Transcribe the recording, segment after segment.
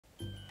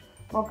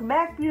Welcome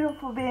back,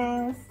 beautiful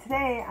beings.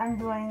 Today I'm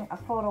doing a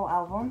photo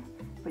album,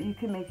 but you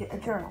can make it a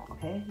journal,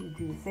 okay? You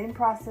do the same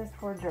process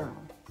for a journal,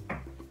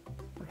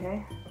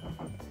 okay?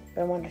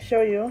 But I wanted to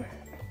show you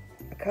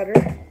a cutter.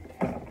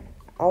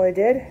 All I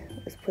did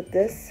was put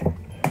this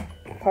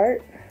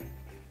part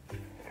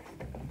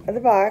of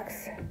the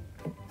box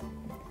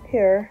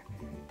here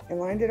and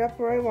lined it up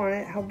where I want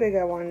it, how big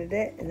I wanted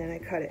it, and then I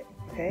cut it,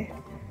 okay?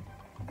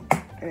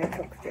 And I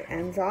took the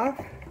ends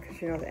off, because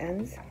you know the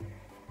ends.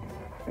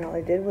 And all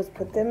I did was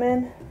put them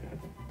in,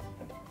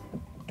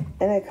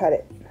 and I cut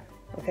it,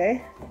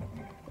 okay?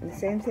 And the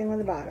same thing with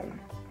the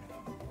bottom.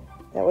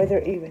 That way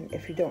they're even.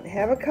 If you don't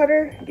have a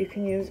cutter, you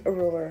can use a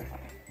ruler.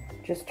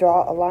 Just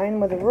draw a line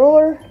with a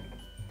ruler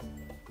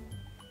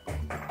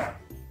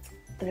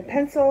and a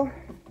pencil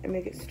and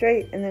make it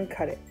straight and then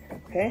cut it,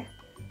 okay?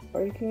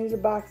 Or you can use a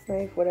box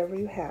knife, whatever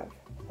you have,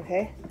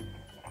 okay?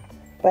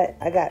 But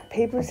I got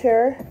papers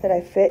here that I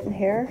fit in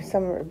here.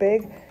 Some are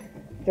big.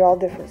 They're all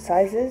different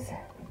sizes.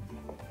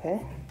 Okay,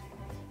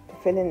 to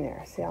fit in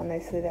there. See how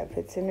nicely that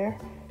fits in there?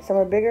 Some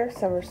are bigger,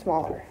 some are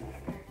smaller.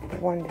 I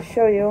wanted to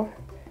show you,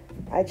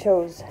 I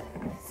chose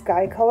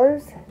sky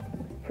colors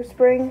for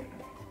spring,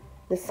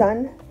 the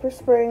sun for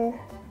spring,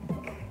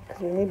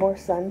 because we need more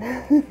sun.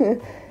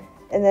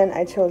 And then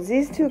I chose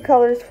these two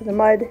colors for the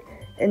mud,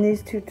 and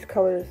these two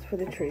colors for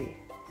the tree.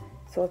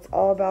 So it's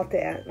all about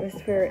the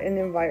atmosphere and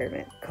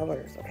environment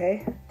colors,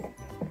 okay?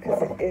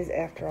 Because it is,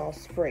 after all,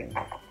 spring.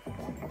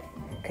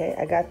 Okay,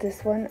 I got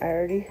this one. I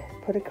already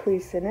put a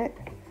crease in it.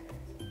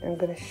 I'm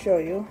going to show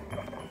you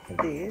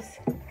these,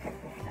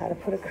 how to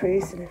put a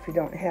crease. And if you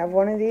don't have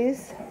one of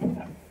these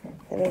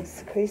that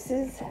makes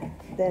creases,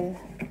 then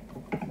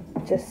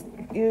just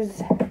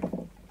use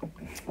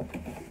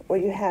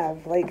what you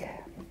have. Like,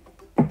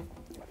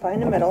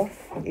 find the middle.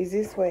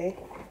 Easiest way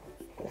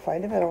to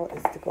find the middle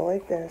is to go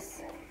like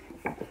this.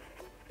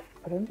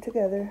 Put them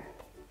together,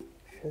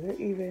 so they're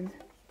even,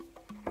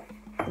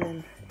 and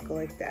then go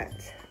like that.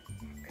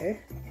 Okay,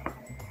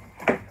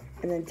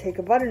 and then take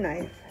a butter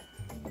knife,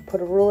 put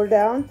a ruler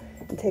down,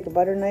 and take a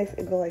butter knife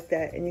and go like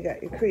that, and you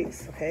got your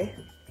crease, okay?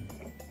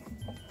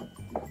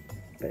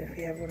 But if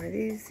you have one of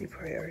these, you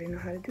probably already know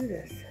how to do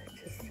this.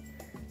 Just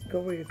go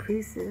where your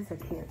crease is. I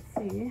can't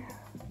see.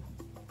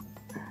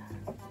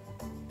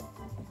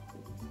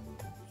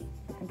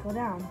 And go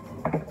down.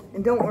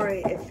 And don't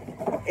worry,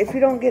 if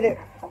you don't get it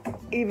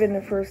even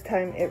the first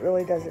time, it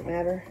really doesn't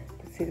matter.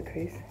 See the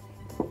crease?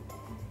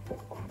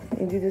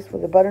 You do this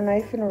with a butter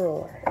knife and a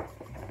ruler.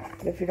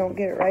 But if you don't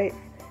get it right,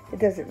 it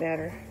doesn't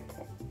matter,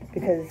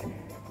 because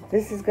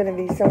this is going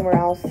to be somewhere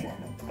else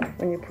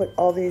when you put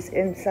all these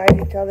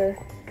inside each other.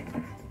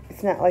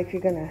 It's not like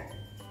you're going to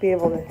be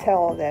able to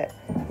tell that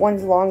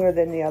one's longer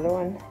than the other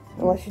one,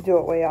 unless you do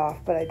it way off,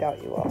 but I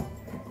doubt you will.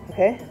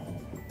 Okay?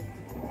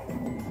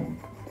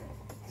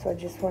 So I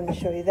just wanted to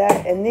show you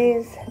that. And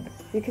these,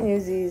 you can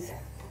use these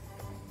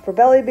for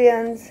belly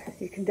bands.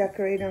 You can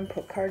decorate them,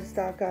 put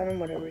cardstock on them,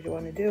 whatever you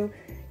want to do.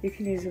 You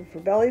can use them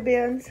for belly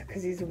bands,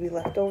 because these will be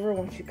left over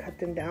once you cut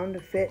them down to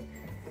fit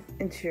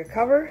into your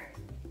cover.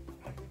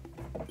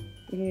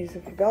 You can use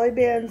them for belly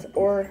bands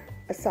or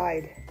a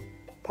side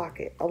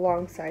pocket, a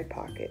long side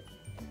pocket.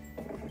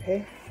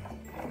 Okay?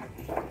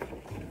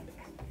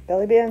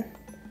 Belly band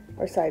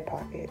or side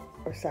pocket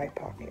or side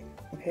pocket.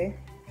 Okay?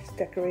 Just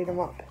decorate them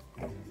up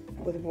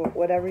with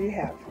whatever you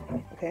have.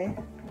 Okay?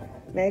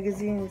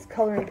 Magazines,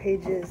 coloring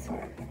pages,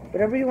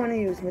 whatever you want to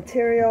use,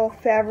 material,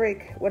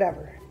 fabric,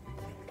 whatever.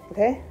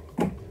 Okay?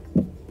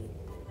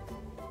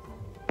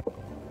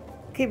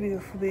 Okay,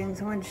 beautiful beings,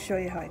 I wanted to show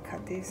you how I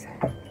cut these.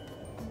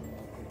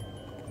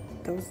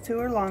 Those two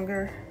are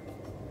longer.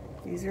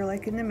 These are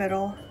like in the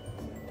middle.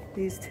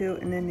 These two,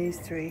 and then these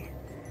three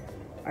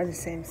are the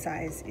same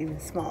size, even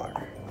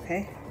smaller.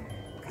 Okay?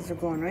 Because they're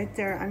going right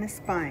there on the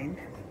spine.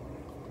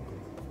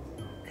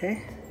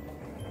 Okay?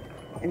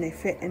 And they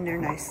fit in there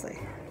nicely.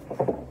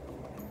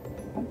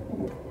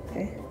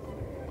 Okay?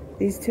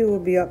 These two will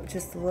be up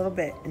just a little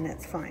bit, and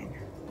that's fine.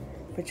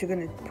 But you're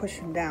going to push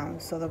them down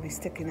so they'll be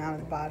sticking out of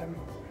the bottom,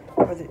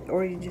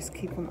 or you just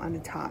keep them on the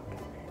top.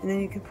 And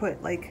then you can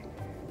put like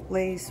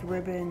lace,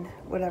 ribbon,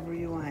 whatever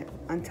you want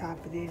on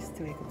top of these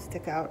to make them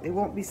stick out. They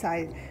won't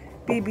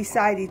be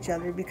beside each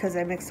other because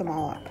I mix them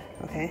all up,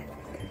 okay?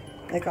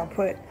 Like I'll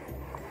put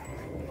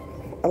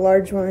a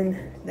large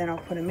one, then I'll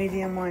put a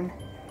medium one,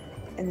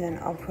 and then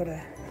I'll put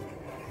a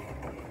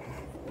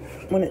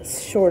when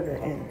it's shorter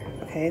in,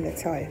 okay?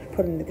 That's how I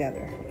put them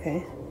together,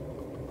 okay?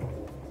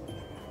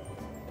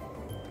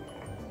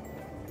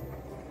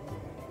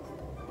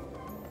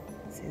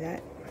 See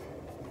that?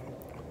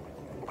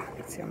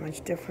 See how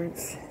much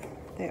difference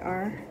they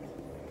are?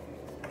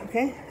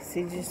 Okay,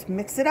 so you just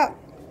mix it up.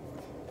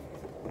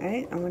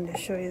 Alright, I wanted to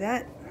show you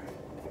that.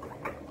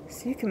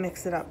 So you can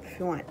mix it up if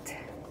you want.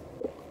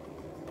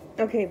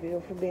 Okay,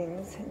 beautiful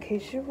beings, in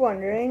case you're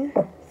wondering,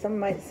 some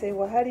might say,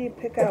 well, how do you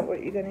pick out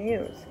what you're going to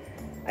use?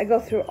 I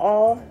go through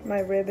all my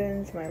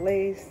ribbons, my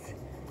lace,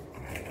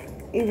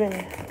 even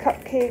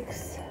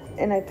cupcakes,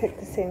 and I pick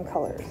the same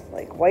colors.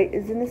 Like white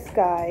is in the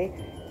sky,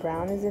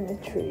 brown is in the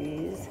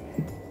trees.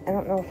 I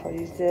don't know if I'll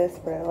use this,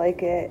 but I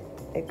like it.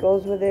 It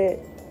goes with it.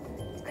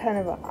 It's kind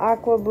of an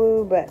aqua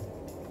blue, but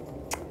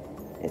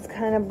it's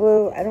kind of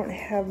blue. I don't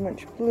have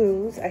much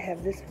blues. I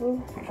have this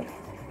blue,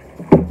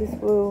 and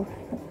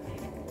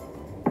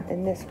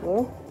this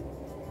blue,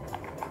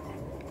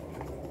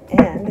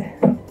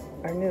 and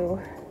our new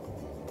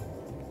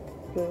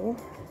blue.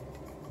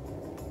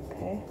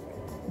 Okay.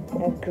 I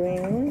have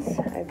greens.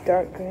 I have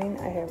dark green.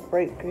 I have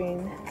bright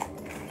green.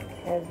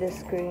 I have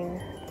this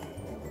green.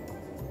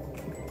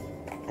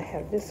 I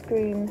have this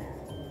green.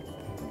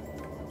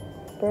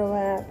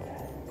 Burlap.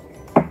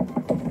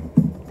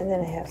 And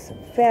then I have some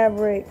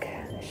fabric.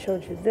 I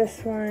showed you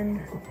this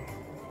one.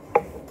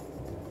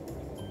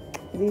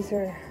 These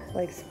are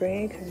like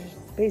spring because it's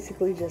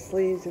basically just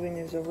leaves. I mean,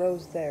 there's a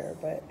rose there,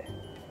 but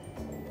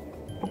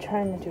I'm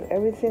trying to do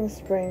everything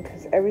spring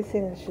because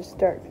everything is just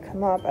starting to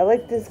come up. I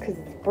like this because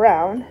it's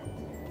brown,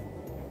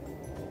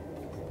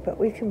 but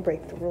we can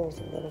break the rules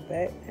a little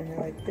bit. And I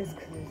like this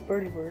because there's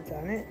birdie birds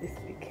on it. This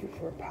would be cute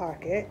for a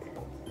pocket.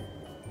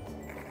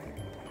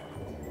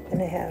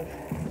 And I have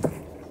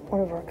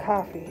one of our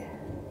coffee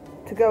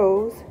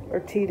to-goes, or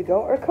tea to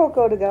go, or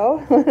cocoa to go,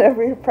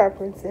 whatever your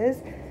preference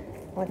is.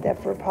 I want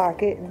that for a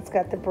pocket, and it's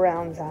got the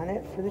browns on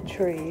it for the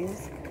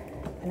trees.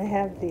 And I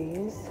have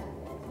these.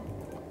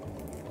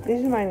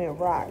 These remind me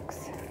of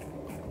rocks.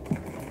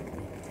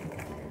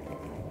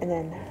 And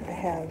then I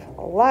have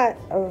a lot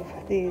of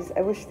these.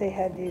 I wish they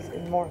had these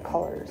in more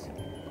colors.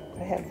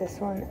 I have this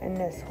one and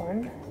this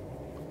one.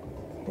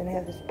 Then I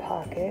have this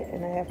pocket,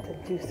 and I have to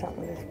do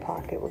something with this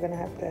pocket. We're going to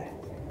have to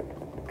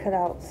cut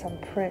out some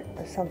print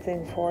or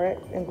something for it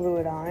and glue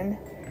it on.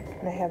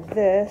 And I have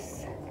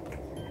this.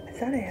 I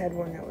thought I had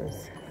one that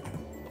was...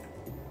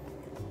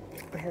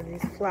 I have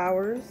these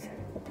flowers.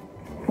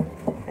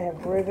 I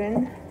have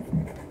ribbon.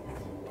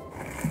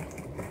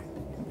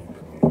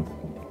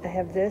 I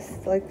have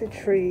this, like the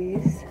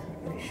trees.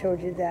 I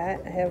showed you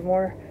that. I have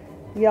more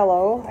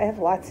yellow. I have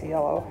lots of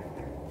yellow.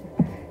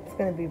 It's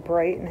going to be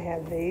bright, and I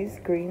have these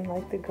green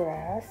like the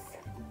grass.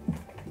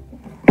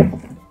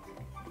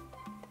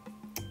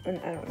 And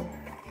I don't know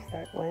if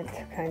that went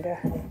kind of,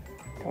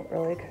 don't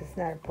really, because it's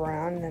not a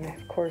brown. And then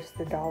of course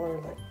the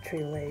Dollar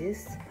Tree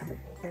lace,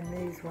 and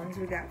these ones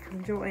we got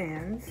from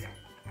Joann's.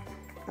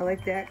 I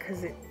like that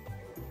because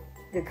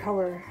the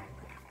color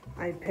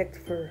I picked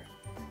for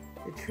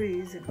the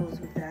trees, it goes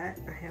with that.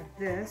 I have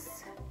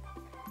this.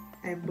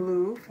 I have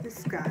blue for the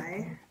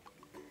sky.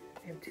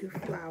 I have two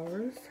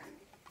flowers.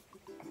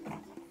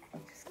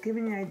 Just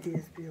giving you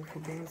ideas, beautiful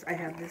beings. I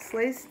have this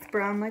lace, it's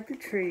brown like the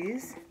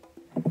trees.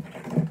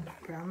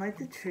 Brown like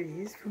the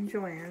trees from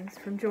Joann's.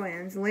 From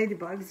Joann's.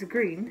 Ladybugs are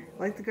green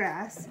like the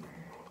grass.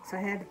 So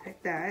I had to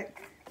pick that.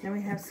 Then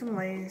we have some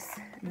lace.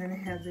 And then I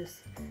have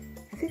this,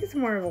 I think it's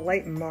more of a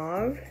light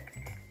mauve.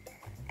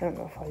 I don't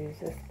know if I'll use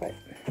this, but...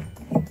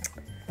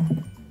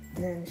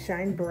 And then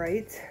Shine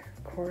Bright.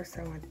 Of course,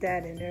 I want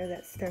that in there,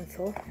 that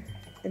stencil.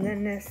 And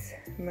then this,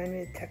 remind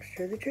me of the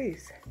texture of the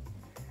trees.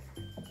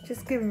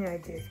 Just giving you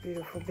ideas,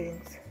 beautiful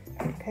beings.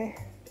 Okay?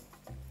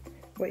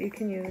 What you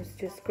can use,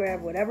 just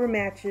grab whatever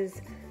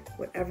matches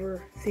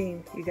whatever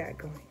theme you got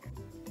going.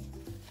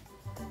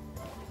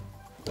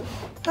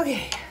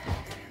 Okay,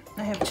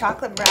 I have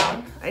chocolate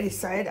brown. I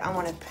decided I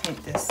want to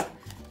paint this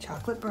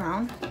chocolate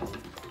brown.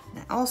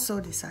 And I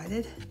also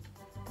decided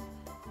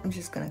I'm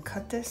just going to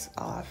cut this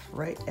off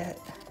right at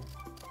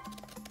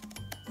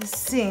the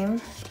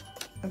seam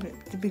of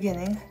the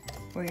beginning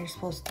where you're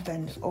supposed to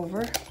bend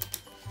over,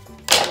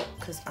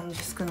 because I'm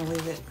just going to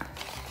leave it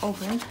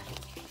open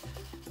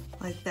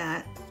like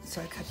that.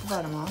 So I cut the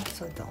bottom off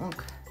so it don't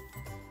look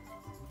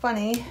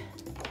funny.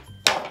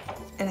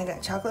 And I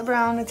got chocolate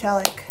brown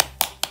metallic,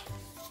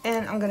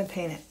 and I'm going to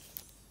paint it.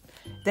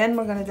 Then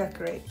we're going to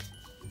decorate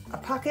a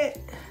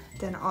pocket.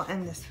 Then I'll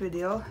end this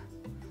video.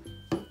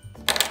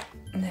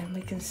 And then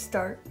we can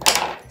start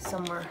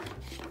somewhere.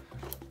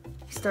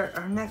 Start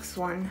our next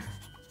one.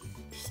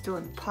 Just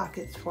doing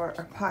pockets for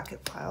our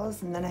pocket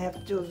files. And then I have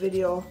to do a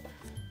video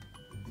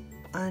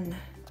on,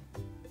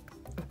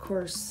 of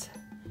course,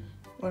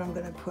 what I'm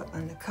gonna put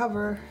on the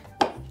cover.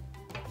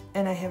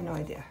 And I have no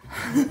idea.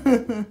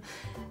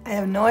 I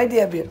have no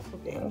idea, beautiful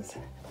beings.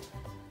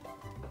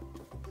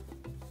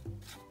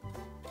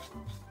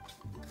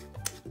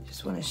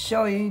 Just want to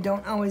show you, you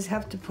don't always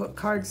have to put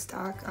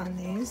cardstock on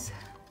these.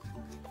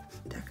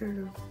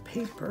 Decorative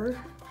paper.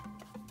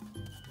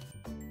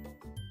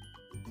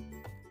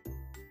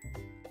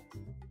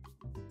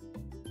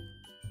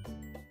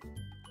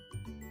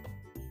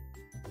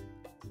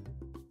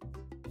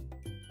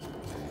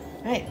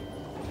 Right,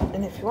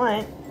 and if you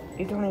want,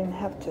 you don't even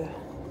have to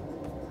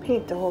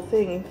paint the whole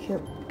thing.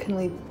 You can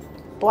leave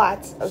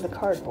blots of the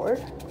cardboard.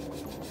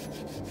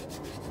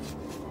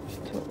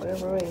 Do it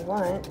whatever way you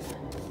want.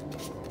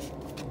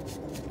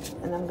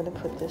 And I'm going to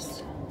put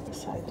this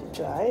aside to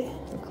dry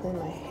and clean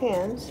my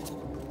hands.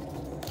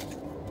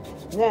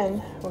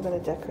 Then we're going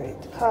to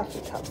decorate the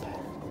coffee cup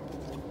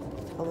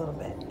a little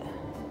bit.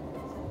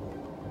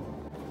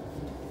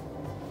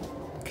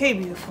 Okay,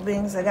 beautiful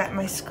beings, I got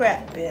my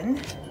scrap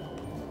bin.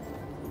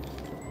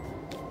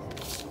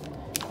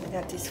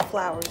 got these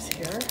flowers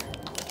here.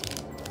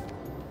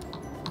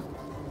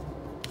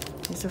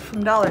 These are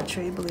from Dollar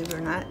Tree, believe it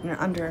or not, and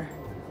they're under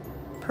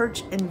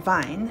Perch and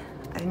Vine.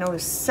 I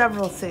noticed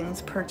several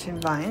things, Perch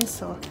and Vine,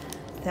 so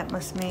that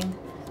must mean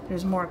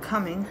there's more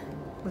coming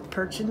with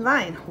Perch and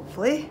Vine,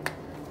 hopefully.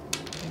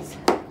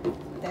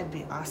 That'd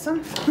be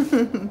awesome.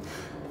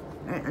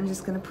 All right, I'm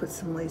just gonna put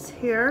some lace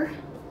here.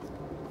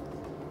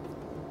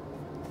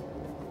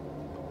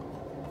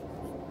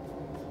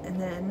 And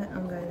then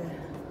I'm gonna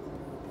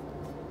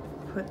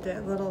put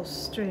that little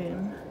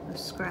stream of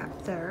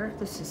scrap there.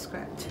 This is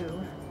scrap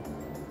too.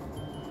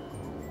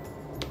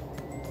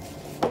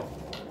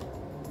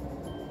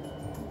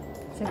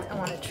 I think I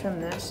want to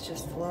trim this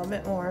just a little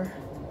bit more.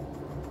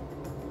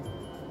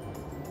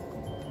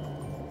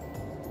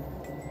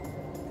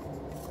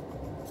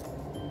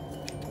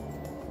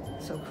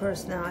 So of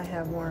course now I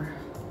have more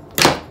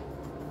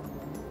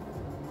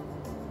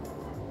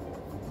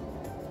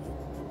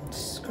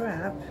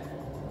scrap.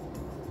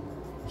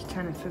 Just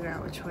trying to figure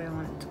out which way I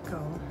want it to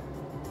go.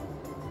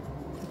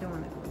 I think I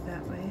want it to go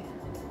that way.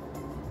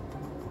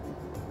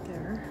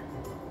 There.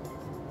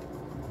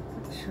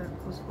 Make sure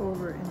it goes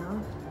over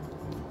enough.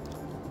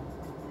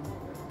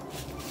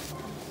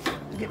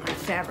 I'll get my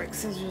fabric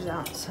scissors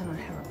out so I don't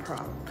have a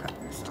problem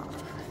cutting this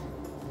off.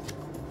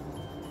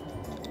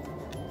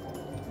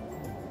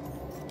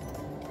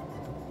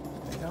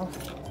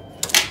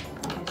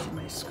 Using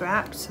my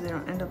scraps so they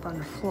don't end up on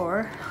the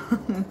floor.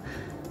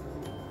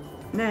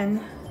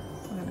 Then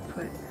I'm going to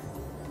put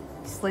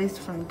this lace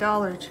from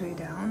Dollar Tree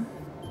down.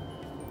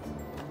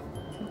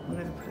 I'm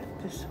going to put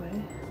it this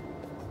way.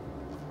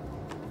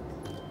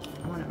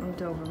 I want it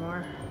moved over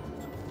more.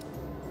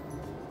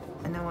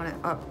 And I want it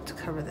up to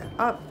cover that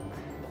up.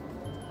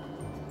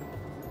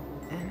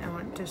 And I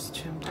want this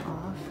trimmed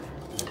off.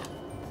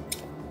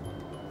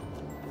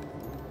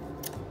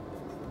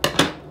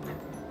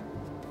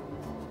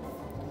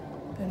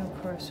 Then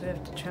of course we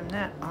have to trim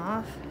that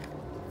off.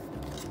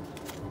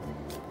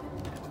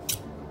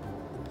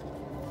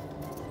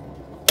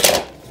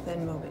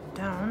 Then move it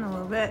down a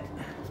little bit.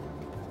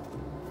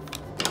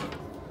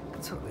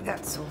 That's what we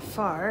got so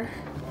far.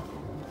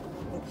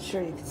 Make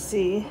sure you can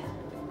see.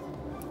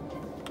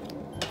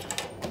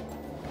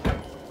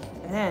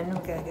 And then we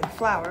gotta get a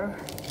flower.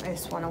 I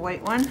just want a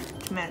white one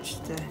to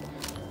match the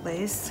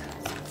lace.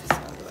 Let's get this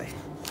out of the way.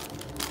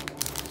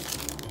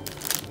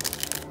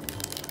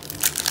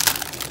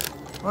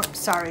 Whoops,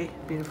 sorry,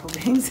 beautiful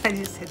beings. I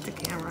just hit the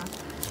camera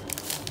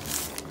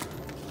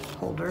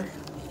holder.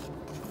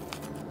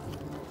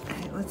 All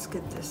right, let's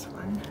get this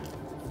one.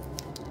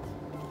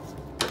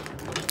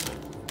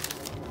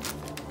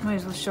 Might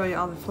as well show you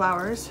all the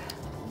flowers.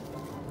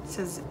 It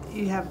says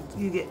you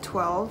get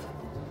 12.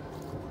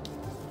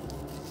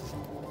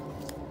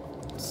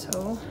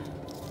 So,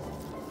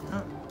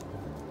 oh,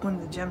 one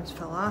of the gems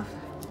fell off.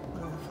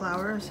 One of the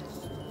flowers.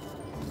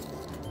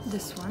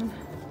 This one.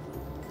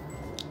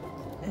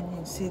 And you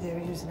can see they're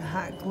using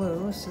hot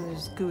glue, so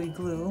there's gooey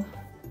glue.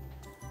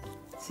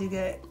 So you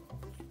get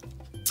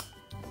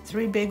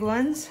 3 big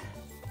ones,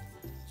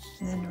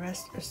 and then the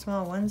rest are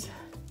small ones.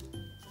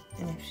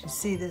 And if you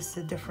see, this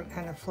is a different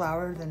kind of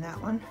flower than that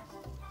one.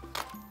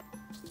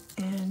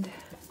 And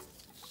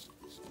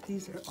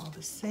these are all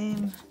the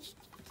same,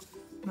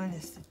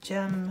 minus the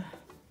gem.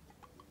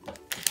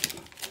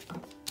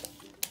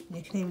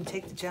 You can even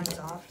take the gems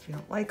off if you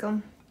don't like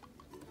them,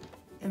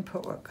 and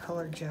put what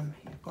color gem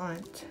you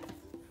want.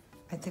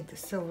 I think the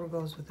silver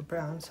goes with the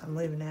brown, so I'm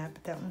leaving that,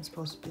 but that one's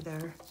supposed to be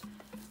there.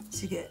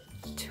 So you get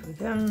 2 of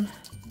them.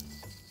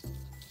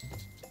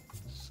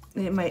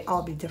 It might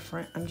all be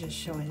different, I'm just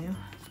showing you.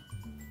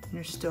 And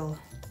there's still,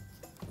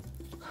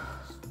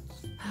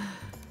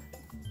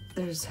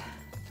 there's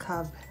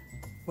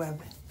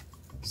cobweb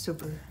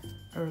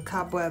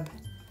cobweb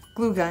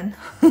glue gun.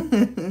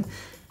 And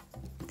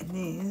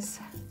these,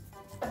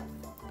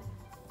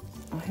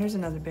 oh, here's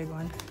another big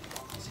one.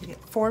 So you get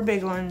 4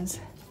 big ones.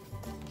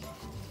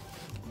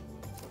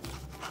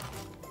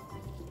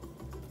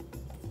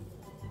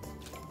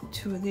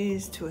 Two of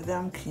these, 2 of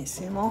them. Can you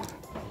see them all?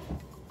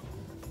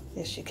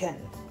 Yes, you can.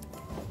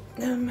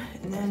 And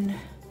then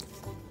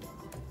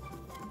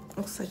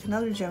looks like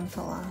another gem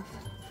fell off.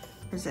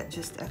 Or is that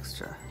just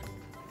extra?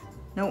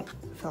 Nope,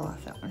 fell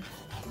off that one.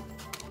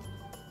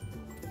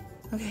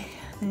 Okay,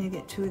 then you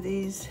get 2 of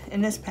these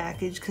in this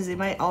package because they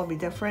might all be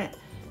different.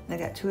 And I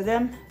got 2 of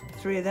them,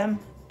 3 of them,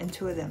 and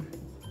 2 of them.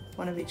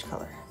 1 of each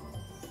color.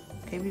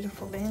 Okay,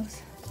 beautiful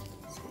beings.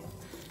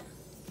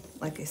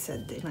 Like I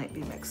said, they might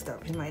be mixed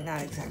up. You might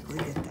not exactly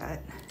get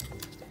that.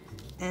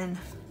 And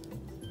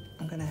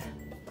I'm gonna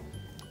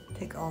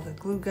take all the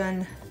glue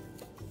gun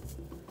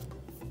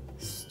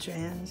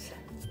strands,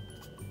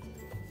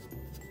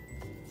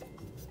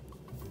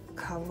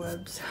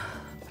 cobwebs,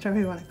 whatever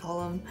you want to call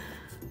them.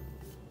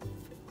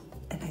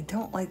 And I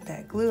don't like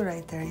that glue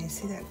right there. You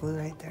see that glue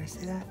right there?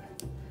 See that?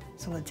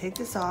 So I'm gonna take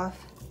this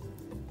off.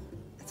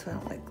 That's why I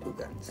don't like glue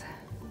guns.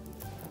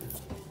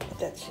 But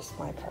that's just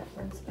my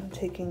preference. I'm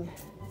taking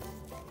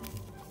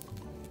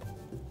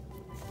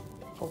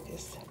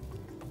focus.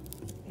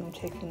 I'm I'm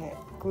taking that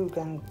glue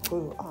gun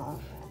glue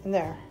off. And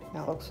there,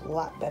 now it looks a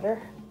lot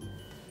better.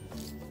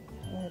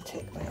 I'm gonna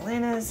take my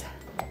Elena's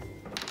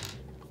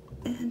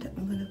and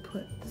I'm gonna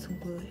put some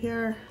glue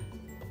here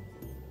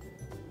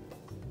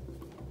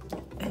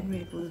and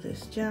re-glue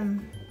this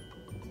gem,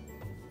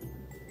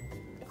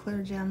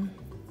 clear gem.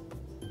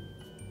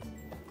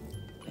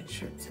 Make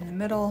sure it's in the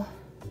middle.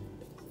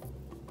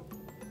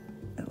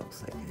 It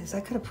looks like it is.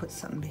 I could have put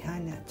something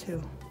behind that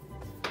too.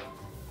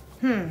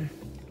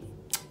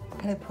 What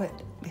could I put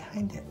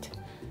behind it?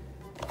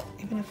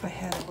 Even if I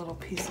had a little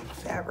piece of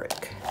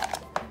fabric,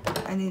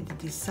 I need to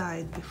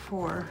decide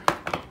before.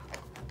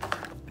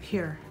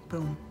 Here,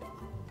 boom.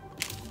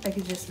 I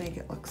could just make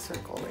it look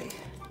circle-y.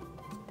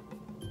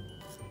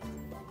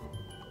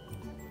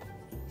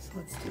 So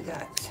let's do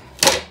that.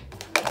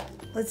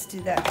 Let's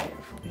do that here.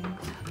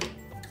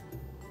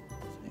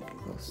 Make it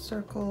go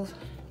circles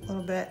a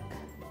little bit.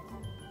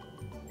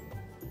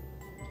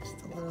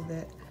 Just a little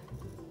bit.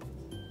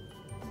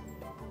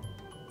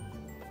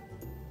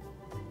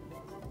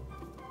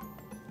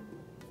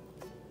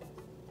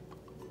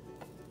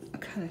 I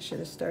kind of should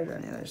have started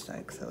on the other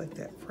side because I like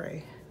that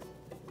fray.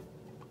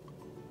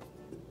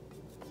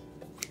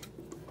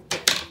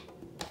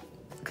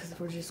 Because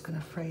we're just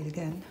gonna fray it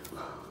again.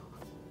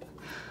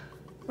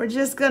 We're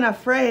just gonna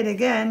fray it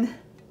again.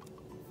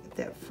 Get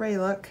that fray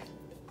look.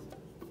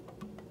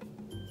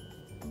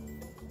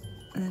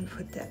 And then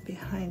put that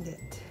behind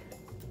it.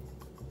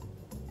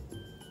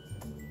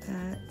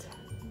 That.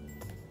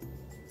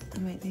 I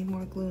might need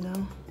more glue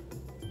now.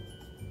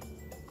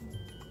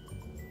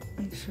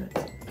 Make sure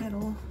it's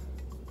middle.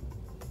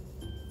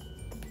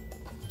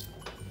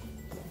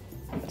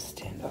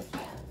 Stand up.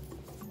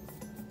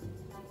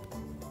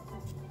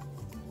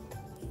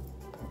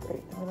 Go right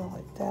in the middle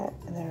like that.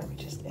 And there we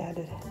just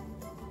added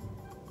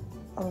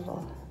a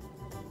little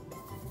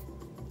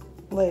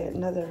layer,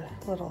 another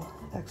little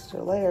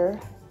extra layer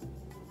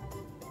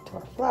to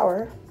our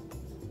flower.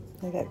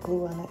 I got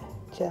glue on it,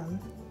 gem.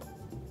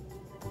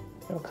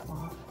 It'll come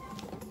off.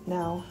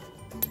 Now,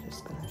 I'm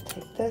just gonna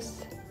take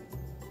this.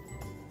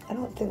 I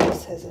don't think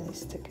this has any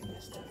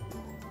stickiness to it.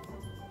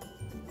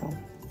 No.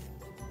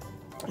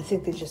 I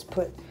think they just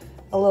put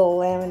a little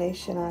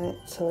lamination on it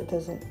so it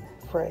doesn't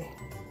fray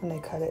when they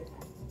cut it.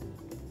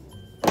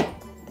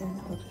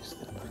 And we're just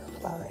gonna put our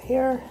flower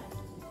here.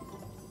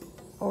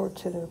 Over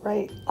to the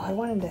right. Oh, I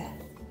wanted to,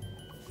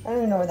 I don't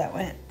even know where that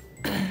went.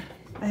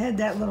 I had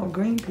that little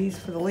green piece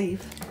for the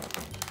leaf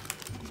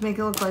to make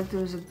it look like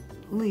there's a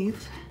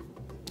leaf.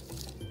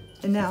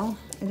 And now,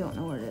 I don't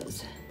know where it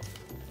is.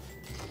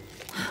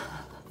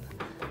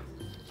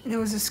 And it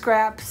was a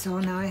scrap, so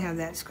now I have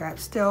that scrap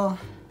still.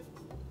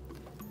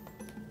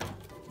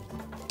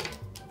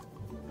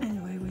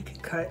 Anyway, we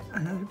could cut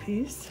another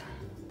piece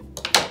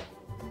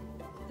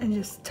and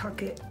just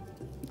tuck it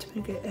to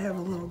make it have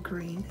a little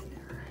green in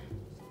there.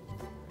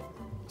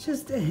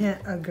 Just a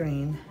hint of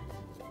green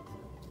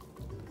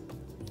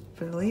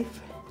for the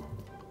leaf.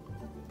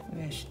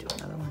 Maybe I should do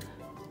another one.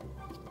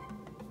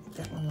 Make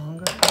that one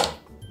longer.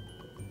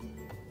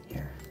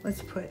 Here,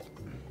 let's put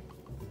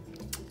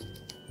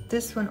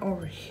this one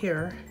over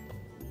here,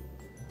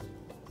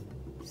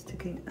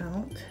 sticking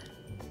out,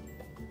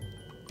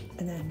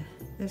 and then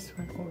this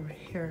one over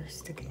here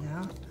sticking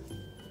out.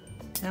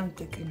 And I'm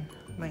thinking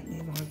might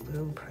need more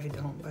glue, probably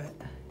don't, but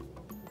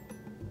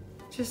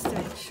just to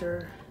make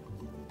sure.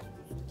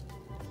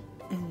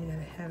 And you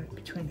gotta have it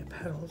between the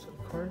petals, of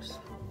course.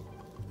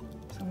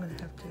 So I'm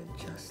gonna have to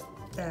adjust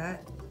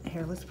that.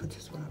 Here, let's put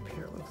this one up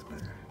here, it looks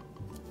better.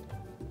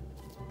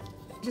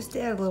 Just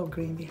add a little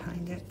green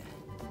behind it.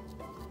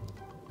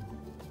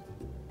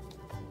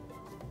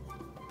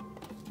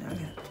 Now I'm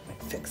gonna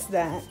fix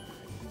that.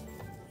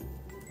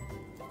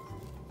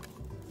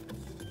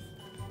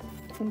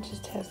 It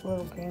just has a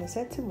little green. Is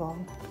that too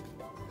long?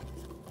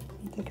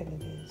 I'm thinking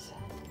it is.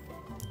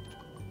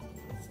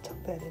 Let's tuck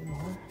that in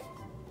more.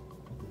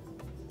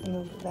 And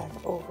move it back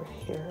over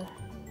here.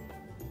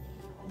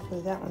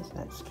 Hopefully that one's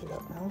not screwed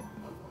up now.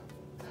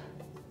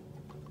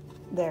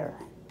 There.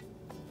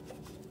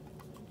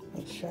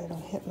 Make sure I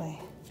don't hit my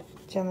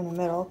gem in the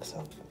middle, because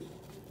I'll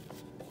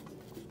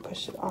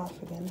push it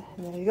off again.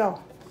 And there you go.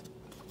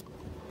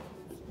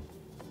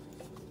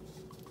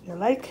 You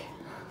like?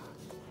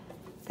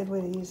 Good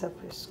way to use up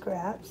your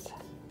scraps.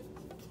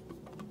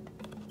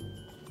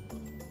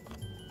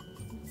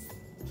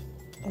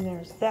 And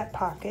there's that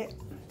pocket.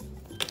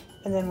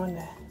 And then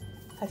when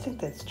I think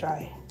that's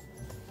dry.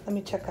 Let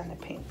me check on the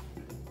paint.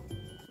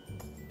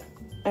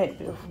 All right,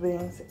 beautiful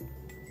beings.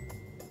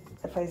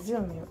 If I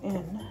zoom you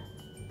in,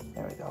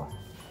 there we go.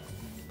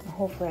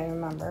 Hopefully I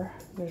remember.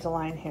 There's a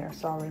line here,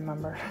 so I'll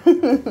remember.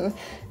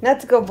 Not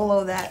to go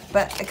below that,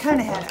 but I kind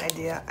of had an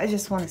idea. I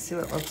just want to see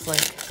what it looks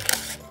like.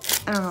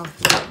 I don't know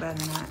if it looks bad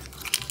or not,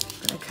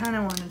 but I kind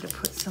of wanted to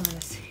put some of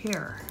this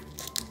here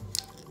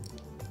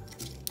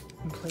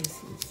in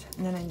places,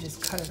 and then I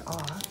just cut it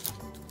off.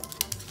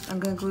 I'm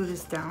going to glue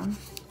this down.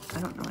 I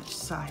don't know which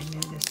side,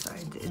 maybe this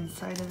side, the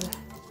inside of the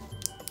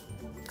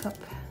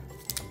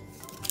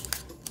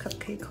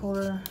cupcake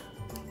holder.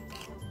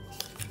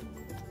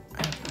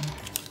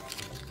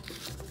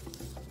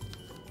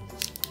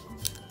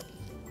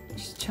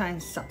 trying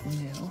something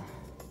new.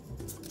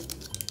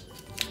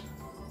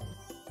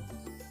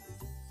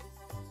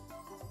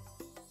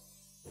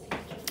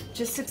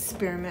 Just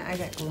experiment. I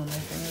got glue on my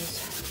fingers.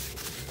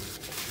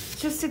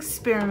 Just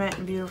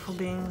experiment, beautiful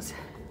beings.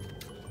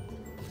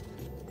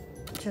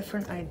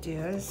 Different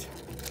ideas.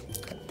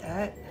 Cut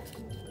that.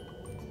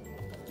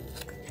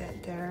 Cut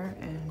that there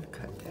and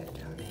cut that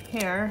down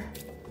here.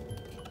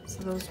 So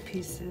those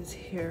pieces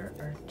here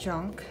are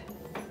junk.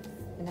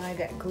 And now I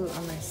got glue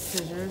on my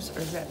scissors.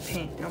 Or is that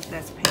paint? Nope,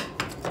 that's paint.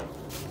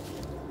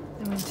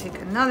 I'm going to take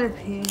another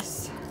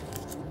piece.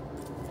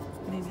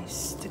 Maybe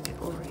stick it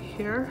over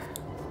here.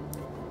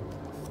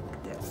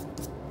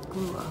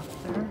 Glue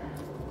off there.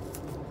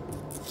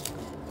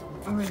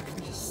 Or I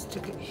can just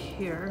stick it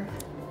here.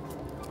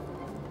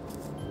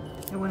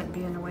 It wouldn't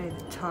be in the way of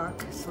the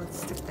tuck, so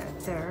let's stick that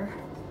there.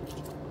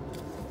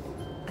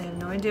 I have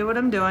no idea what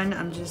I'm doing.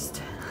 I'm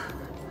just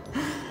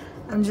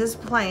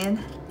playing.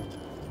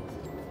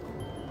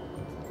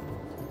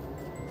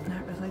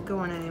 Not really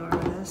going anywhere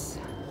with this.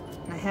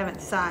 And I haven't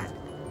thought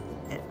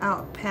it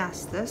out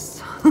past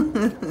this.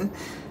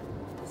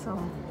 So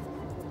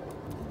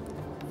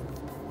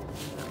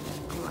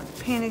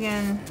paint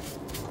again.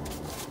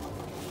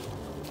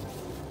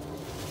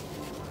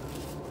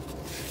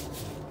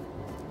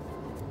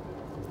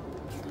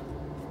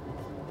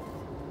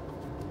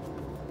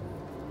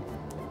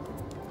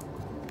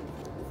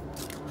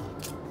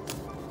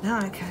 Now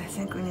I kind of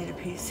think we need a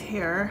piece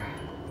here.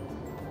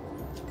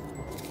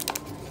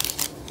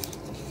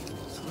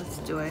 So let's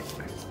do it.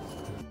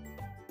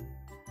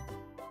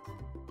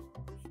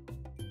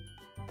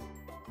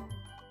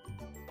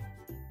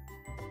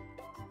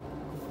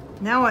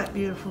 Now what,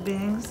 beautiful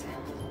beings?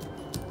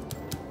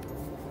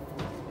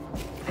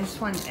 I just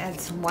wanted to add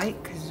some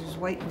white because there's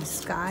white in the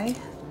sky.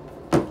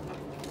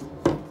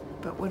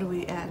 But what do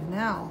we add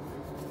now?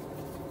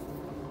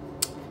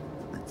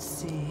 Let's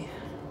see.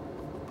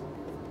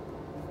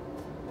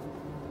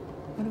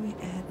 What do we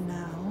add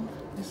now?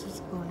 This is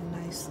going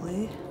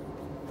nicely.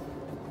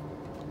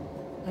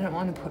 I don't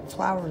want to put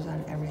flowers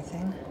on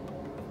everything.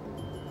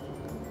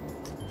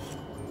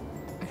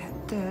 I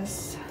got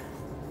this.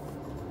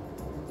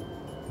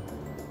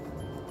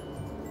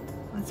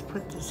 Let's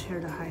put this here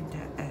to hide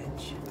that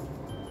edge.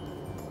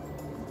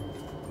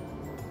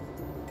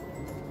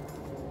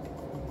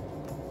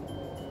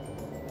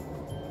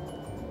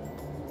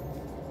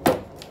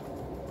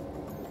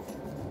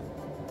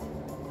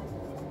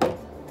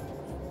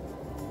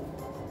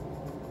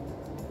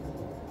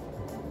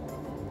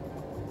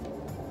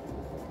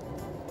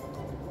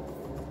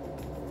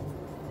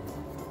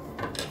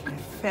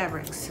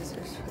 Fabric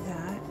scissors for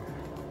that.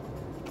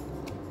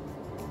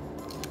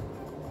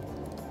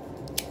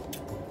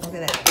 Look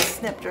at that,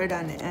 snipped right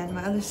on the end.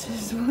 My other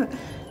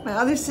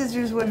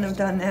scissors wouldn't have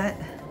done that.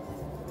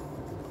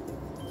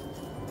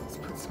 Let's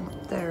put some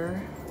up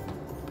there,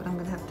 but I'm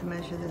gonna have to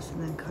measure this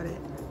and then cut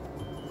it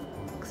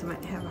because I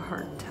might have a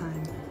hard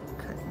time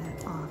cutting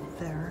it off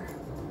there.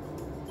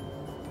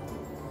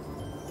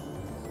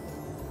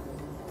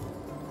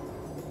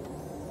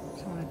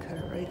 So I'm gonna cut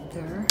it right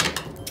there.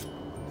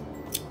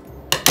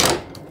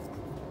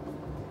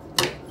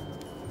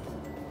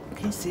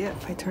 Can you see it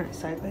if I turn it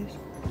sideways?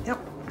 Yep.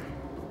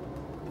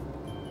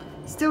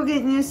 Still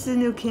getting used to the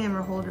new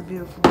camera holder,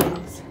 beautiful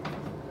beings.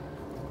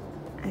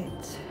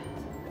 Right.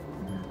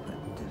 I'm gonna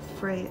put the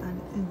fray on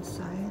the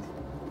inside.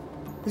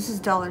 This is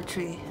Dollar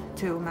Tree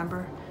too,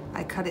 remember?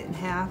 I cut it in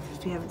half.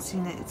 If you haven't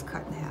seen it, it's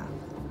cut in half.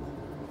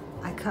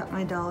 I cut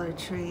my Dollar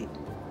Tree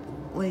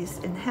lace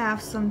in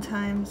half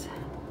sometimes.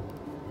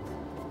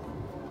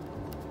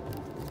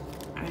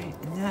 Alright,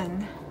 and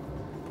then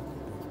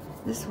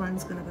this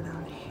one's gonna go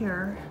down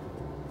here.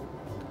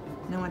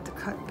 And I want the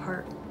cut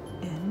part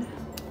in.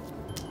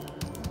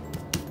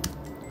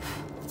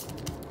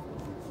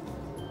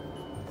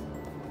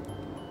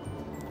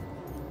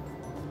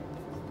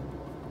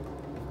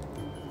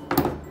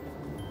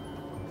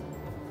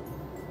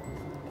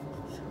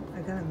 So I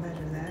gotta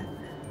measure that.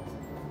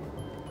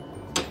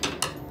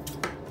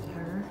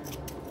 There.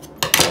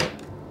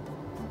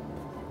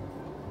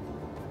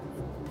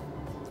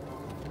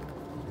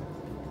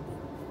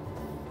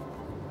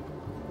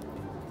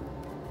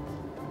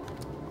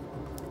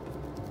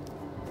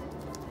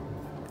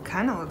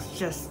 Kind of looks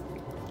just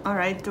all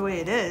right the way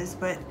it is,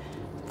 but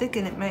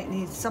thinking it might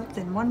need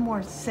something, one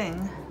more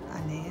thing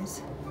on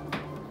these.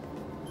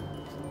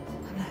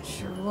 I'm not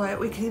sure what.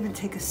 We could even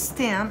take a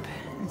stamp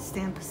and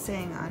stamp a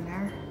saying on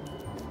there.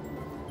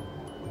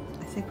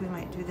 I think we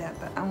might do that,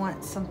 but I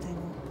want something,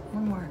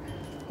 one more.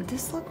 Would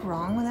this look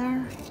wrong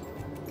there?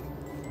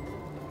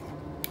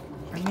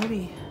 Or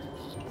maybe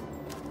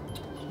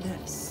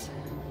this.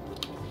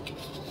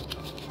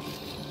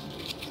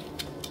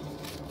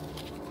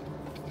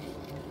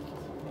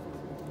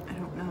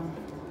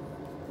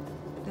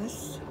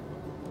 This,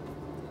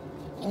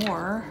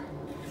 or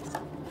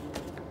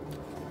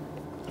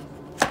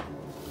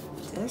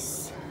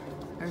this,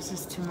 or is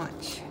this too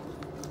much?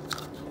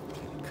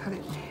 Cut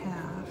it in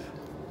half.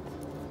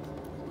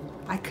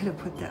 I could have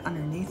put that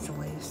underneath the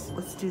lace.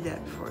 Let's do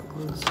that before it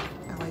glues.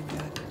 I like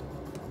that.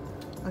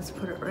 Let's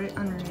put it right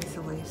underneath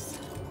the lace.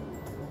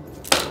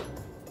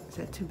 Is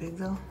that too big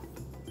though?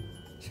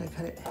 Should I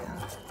cut it in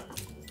half?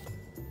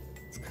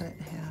 Let's cut it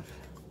in half.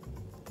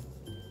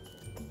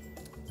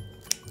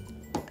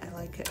 I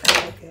like it,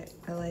 I like it,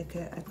 I like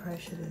it. I probably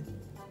should have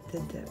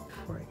did that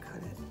before I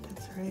cut it.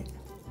 That's all right.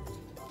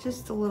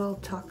 Just a little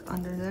tuck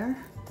under there.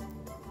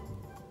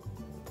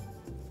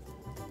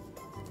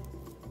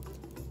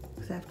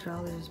 Because after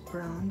all there's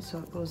brown, so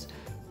it goes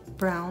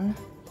brown,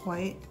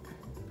 white,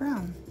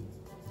 brown.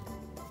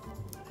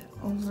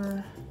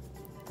 Over,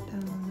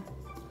 down.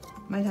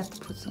 Might have to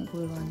put some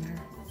glue on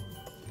there.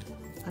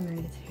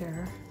 Underneath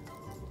here.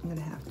 I'm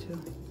gonna have to.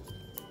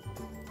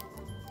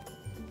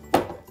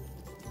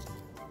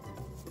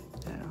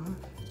 Get that off.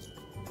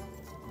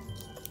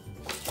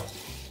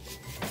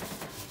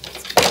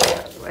 Get that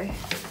out of the way.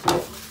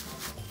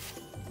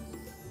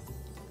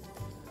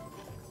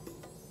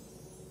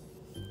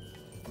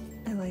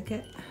 I like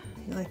it.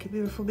 You like it,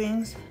 beautiful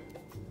beings?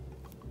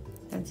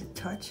 Adds a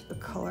touch of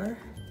color.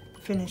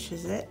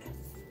 Finishes it,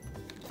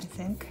 I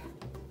think.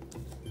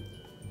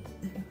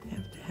 Then we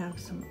have to have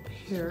some up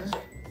here.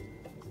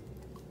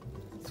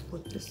 Let's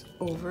flip this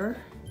over.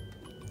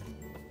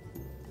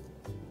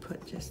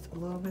 Put just a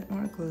little bit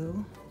more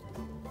glue.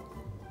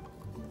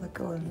 Let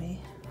go of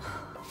me.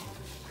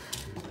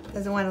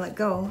 Doesn't want to let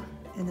go.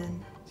 And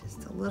then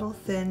just a little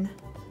thin,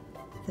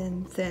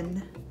 thin,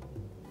 thin,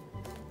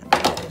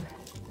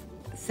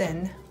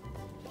 thin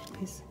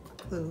piece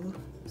of glue,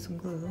 some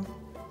glue.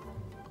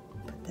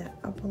 Put that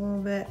up a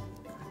little bit.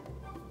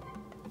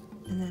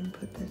 And then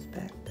put this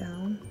back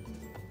down.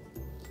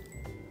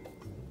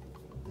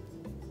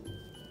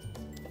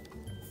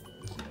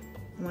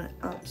 I want it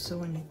up so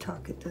when you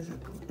tuck it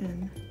doesn't go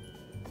in.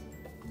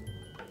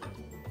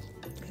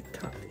 Get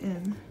tucked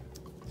in.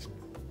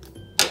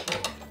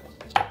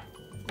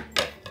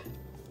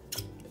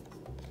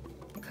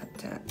 Cut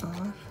that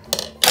off.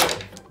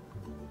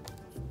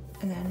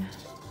 And then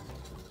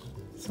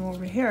some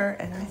over here,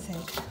 and I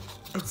think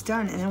it's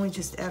done, and then we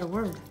just add a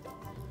word.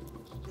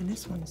 And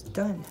this one's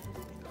done,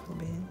 beautiful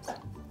beings.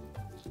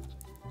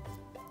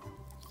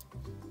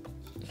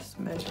 Just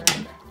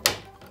measuring.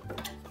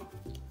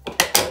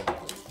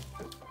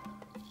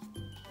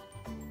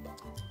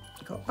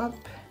 Go up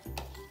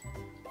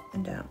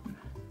and down.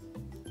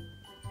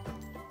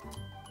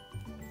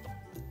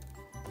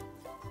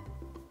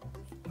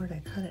 Where'd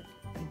I cut it?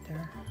 Right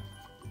there.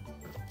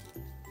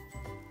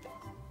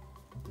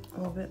 A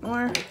little bit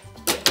more.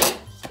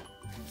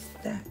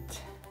 That.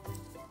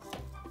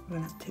 I'm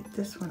gonna take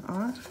this one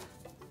off.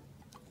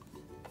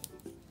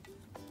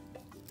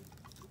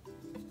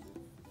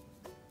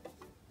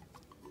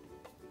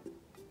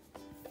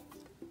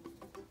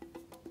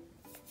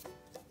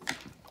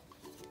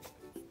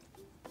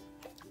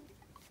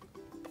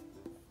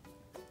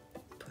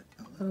 Put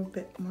a little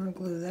bit more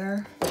glue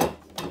there.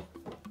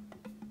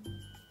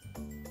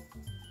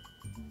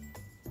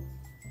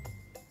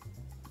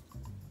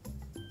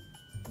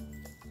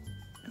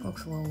 It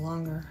looks a little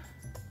longer.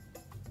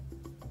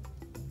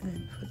 And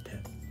then put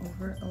that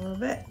over a little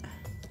bit.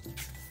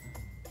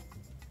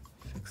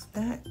 Fix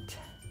that.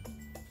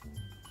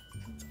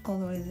 All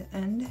the way to the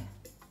end.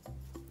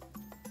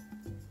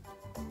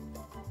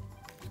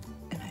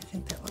 And I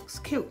think that looks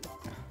cute.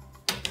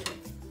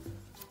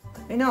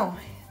 Let me know.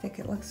 Think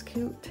it looks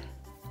cute?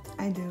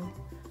 I do.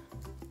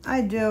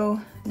 I do.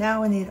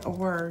 Now we need a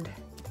word.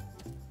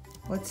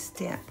 What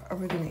stamp are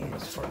we going to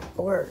use for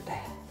a word?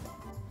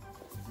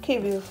 Okay,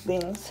 beautiful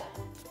beings.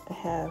 I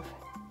have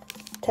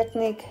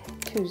Technique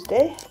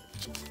Tuesday,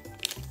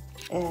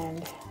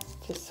 and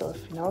just so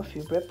if you know, if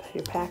you rip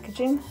your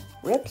packaging,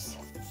 rips,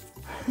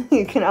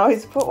 you can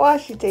always put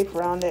washi tape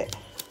around it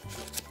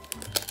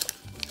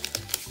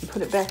and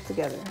put it back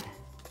together.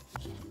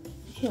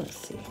 Let's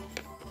see.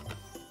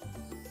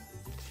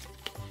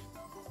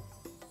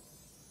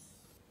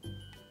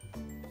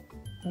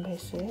 Anybody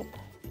see it?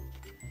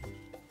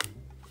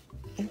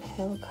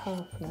 Inhale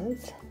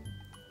confidence.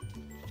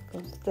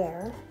 Goes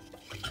there.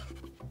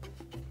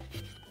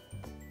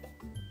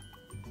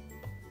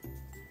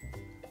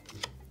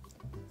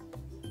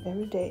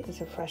 Every day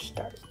is a fresh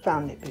start.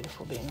 Found it,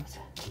 beautiful beings.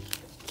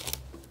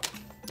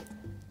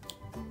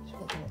 So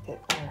we're gonna get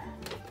our...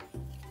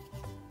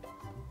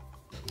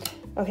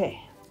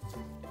 Okay,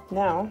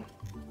 now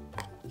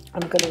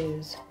I'm gonna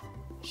use,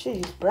 I should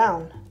use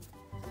brown.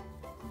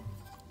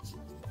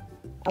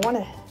 I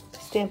wanna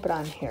stamp it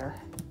on here.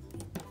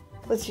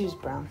 Let's use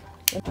brown.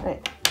 All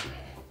right.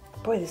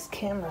 Boy, this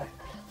camera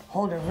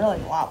holder really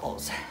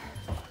wobbles.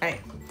 All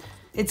right.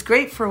 It's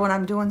great for when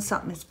I'm doing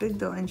something that's big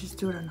though and just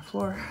do it on the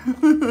floor.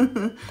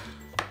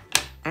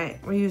 All right,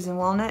 we're using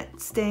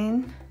Walnut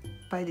Stain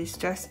by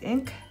Distress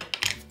Ink.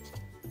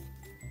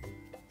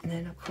 And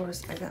then of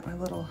course I got my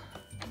little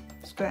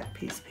scrap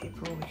piece of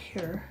paper over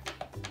here.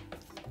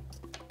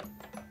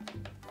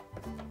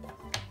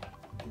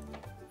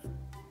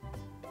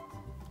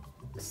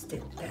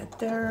 Stick that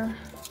there.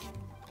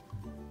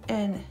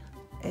 And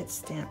it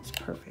stamps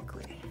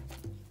perfectly.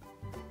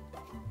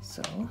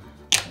 So I'm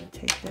gonna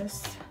take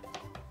this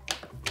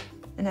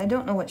And I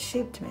don't know what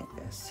shape to make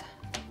this.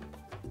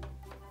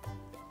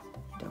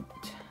 I don't.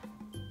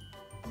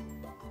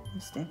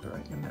 I'll stamp it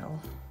right in the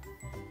middle.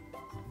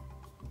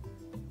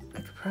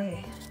 I could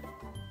probably.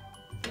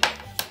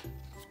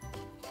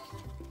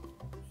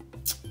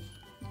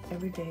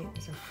 Every day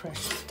is a fresh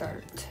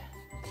start.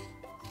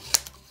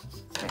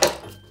 Okay.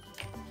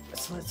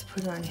 So let's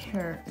put it on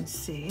here and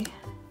see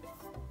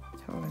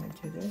how we're going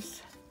to do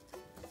this.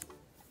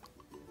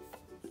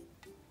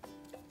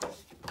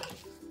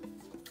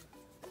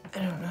 I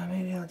don't know,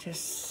 maybe I'll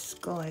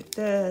just go like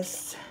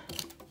this.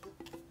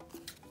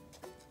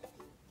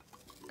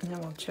 And then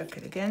we'll check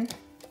it again.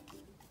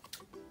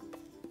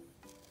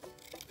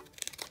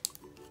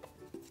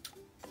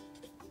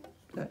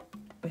 But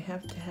we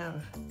have to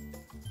have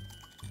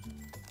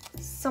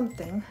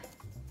something.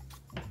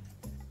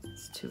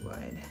 It's too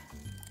wide.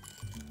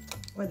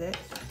 With it,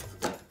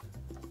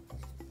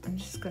 I'm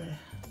just gonna,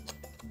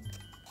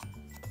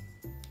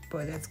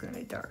 boy, that's gonna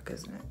be dark,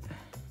 isn't it?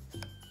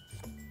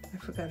 I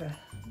forgot to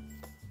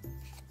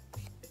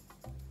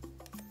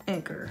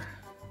anchor.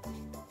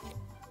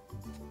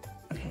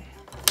 Okay,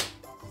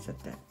 set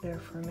that there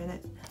for a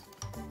minute.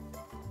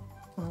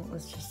 Well,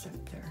 let's just set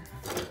it there.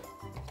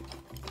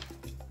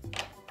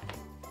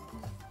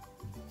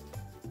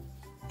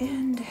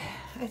 And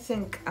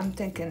I'm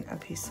thinking a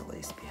piece of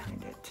lace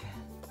behind it.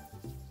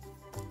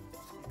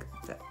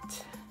 Like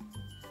that.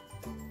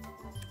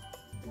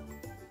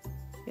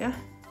 Yeah?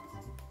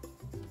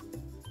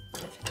 I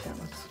think that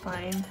looks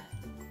fine.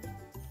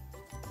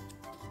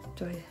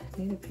 Do I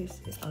need a piece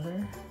of the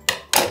other?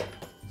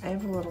 I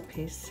have a little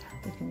piece.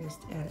 We can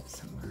just add it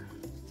somewhere.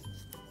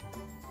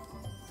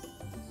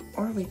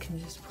 Or we can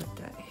just put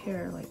that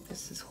here like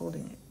this is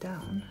holding it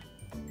down.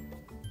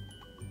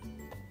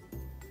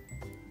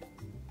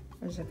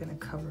 Or is that going to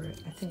cover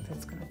it? I think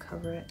that's going to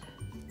cover it.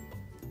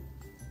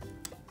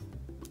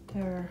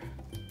 There.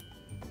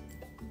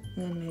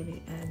 And then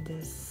maybe add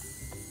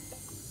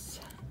this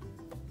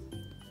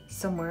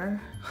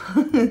somewhere.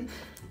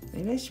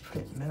 Maybe I should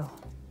put it in the middle.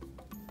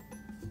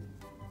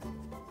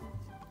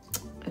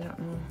 I don't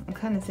know. I'm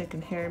kind of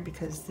thinking here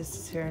because this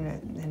is here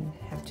and then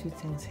have two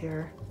things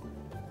here.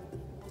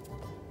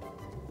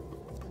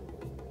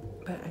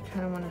 But I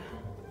kind of want to,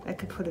 I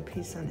could put a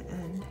piece on the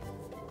end.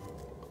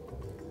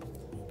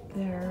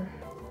 There,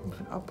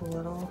 move it up a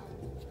little.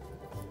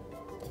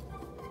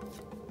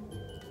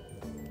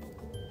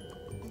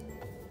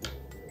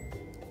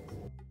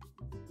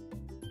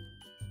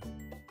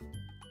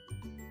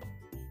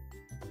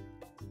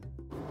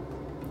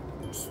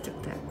 Stick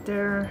that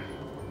there.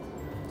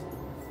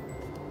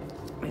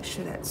 Make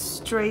sure that's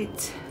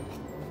straight.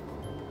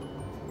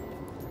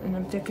 And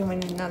I'm thinking we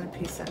need another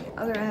piece on the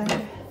other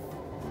end.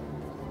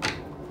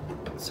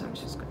 So I'm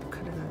just going to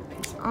cut another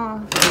piece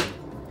off.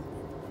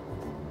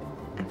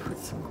 And put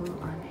some glue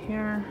on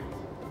here.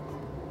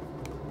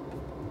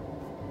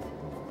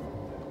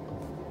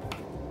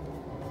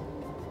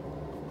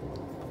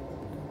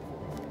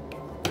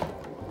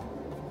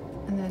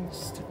 And then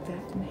stick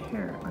that in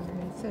here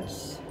underneath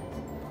this.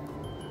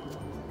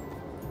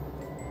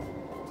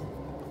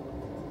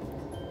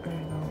 There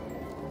we go.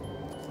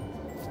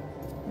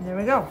 And there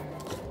we go.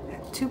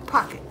 Got 2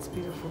 pockets,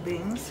 beautiful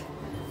beings.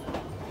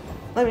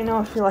 Let me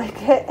know if you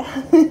like it.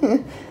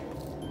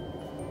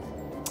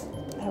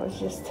 That was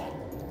just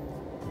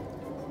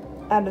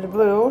out of the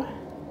blue.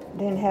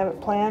 Didn't have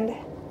it planned.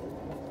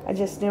 I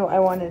just knew I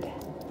wanted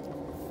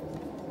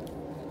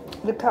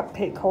the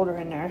cupcake holder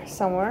in there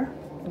somewhere.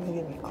 Let me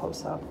give you a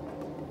close up.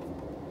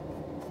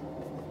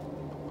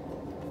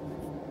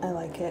 I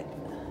like it.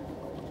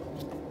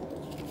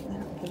 And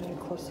I'll give you a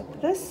close up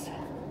of this.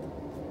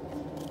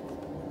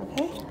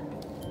 Okay.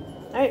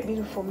 Alright,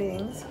 beautiful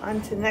beings.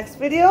 On to the next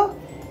video.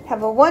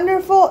 Have a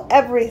wonderful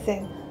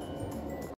everything.